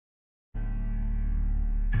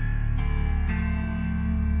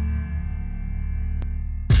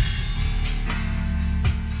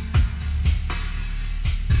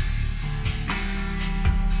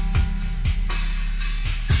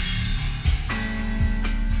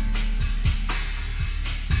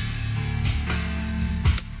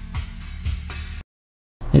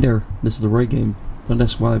there, this is the Roy game. Don't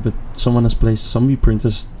ask why, but someone has placed zombie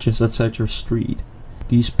printers just outside your street.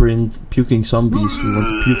 These print puking zombies who want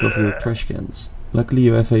to puke over your trash cans. Luckily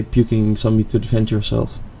you have a puking zombie to defend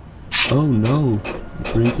yourself. Oh no, the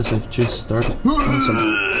printers have just started. Awesome.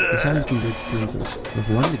 That's how you can break the printers. You've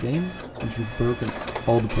won the game and you've broken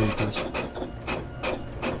all the printers.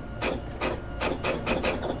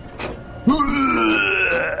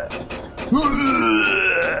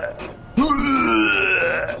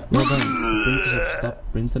 Well done, the printers have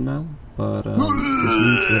stopped printing now, but this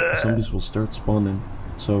means that the zombies will start spawning,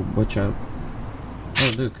 so watch out.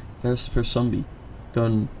 Oh look, there's the first zombie. Go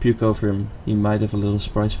and puke over him, he might have a little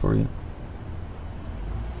surprise for you.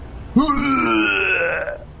 Wait,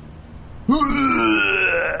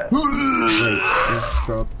 just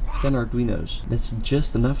dropped 10 Arduinos. That's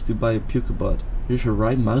just enough to buy a Pukebot. Use your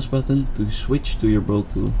right mouse button to switch to your build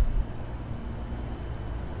tool.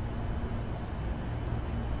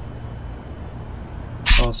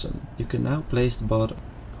 Awesome, you can now place the bot.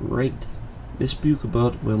 Great. This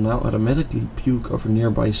Pukebot will now automatically puke over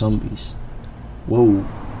nearby zombies. Whoa,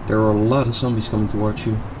 there are a lot of zombies coming towards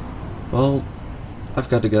you. Well, I've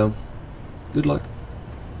got to go. Good luck.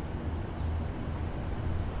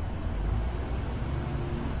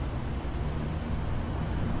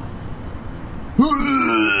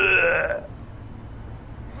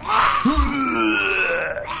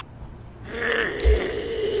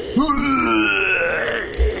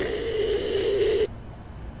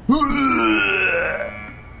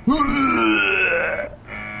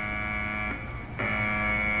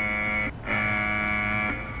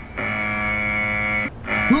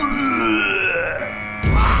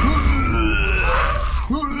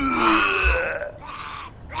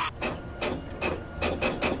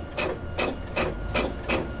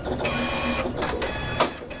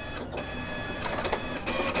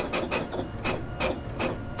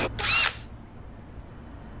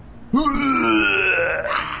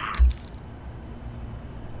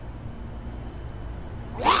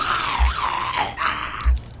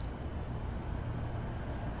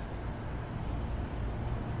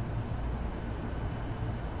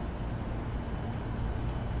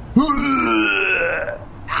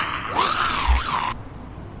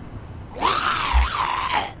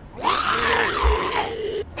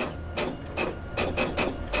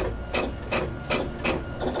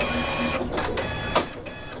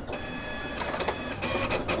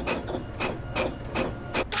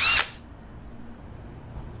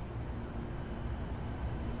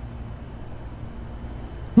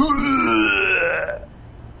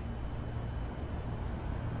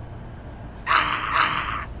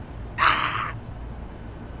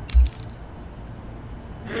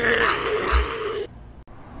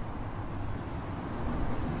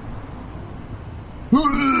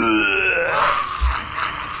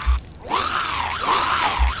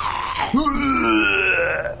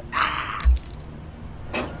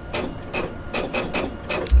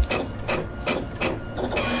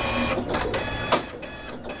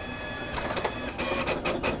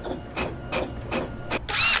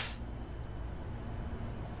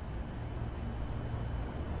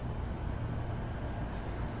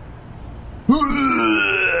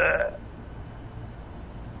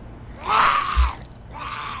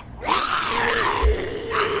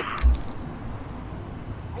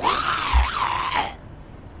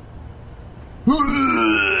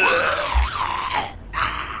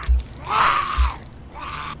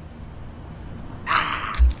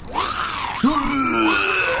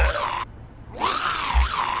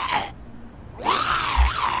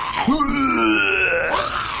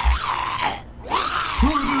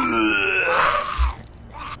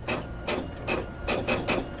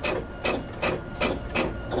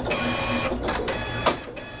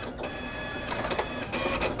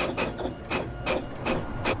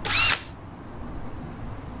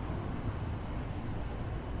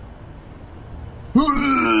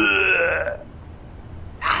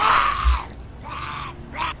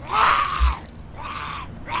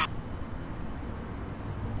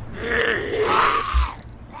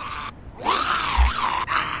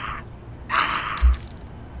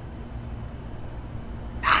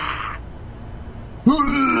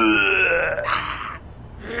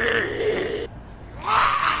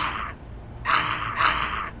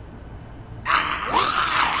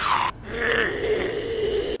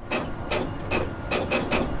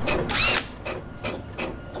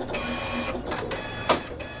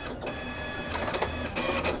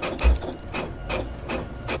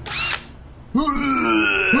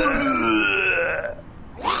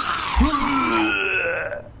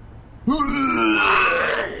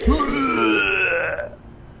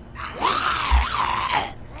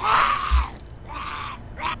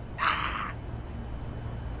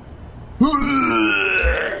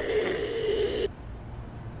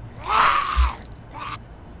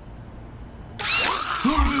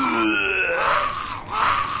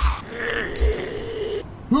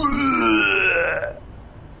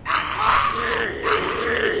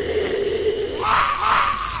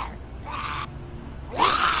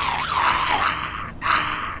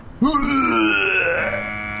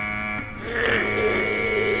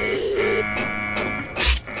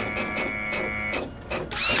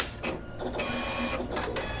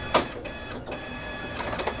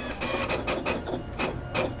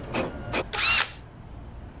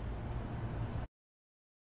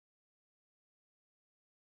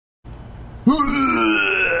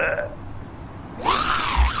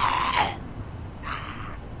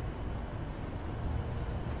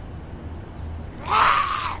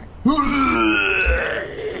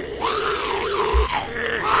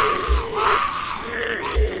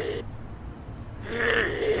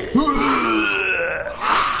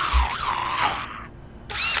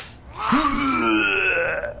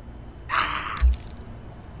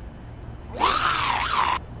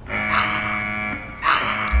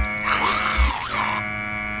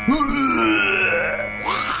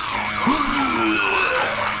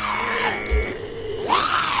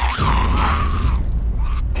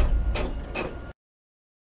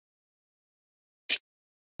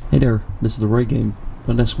 Hey there, this is the Roy game.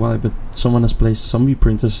 Don't ask why, but someone has placed zombie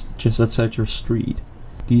printers just outside your street.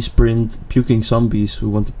 These print puking zombies who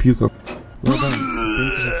want to puke. Well done, the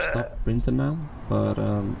printers have stopped printing now, but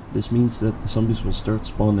this means that the zombies will start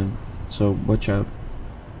spawning, so watch out.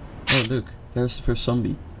 Oh look, there's the first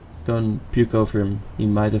zombie. Go and puke over him, he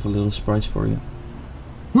might have a little surprise for you.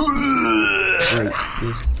 Great,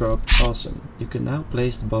 this dropped awesome. You can now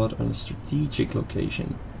place the bot on a strategic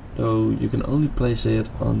location, though you can only place it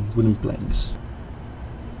on wooden planks.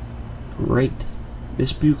 Great.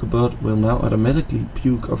 This puke bot will now automatically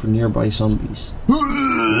puke over nearby zombies.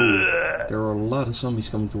 Whoa, there are a lot of zombies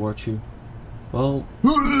coming towards you. Well,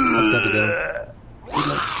 I've got to go. Good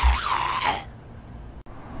luck.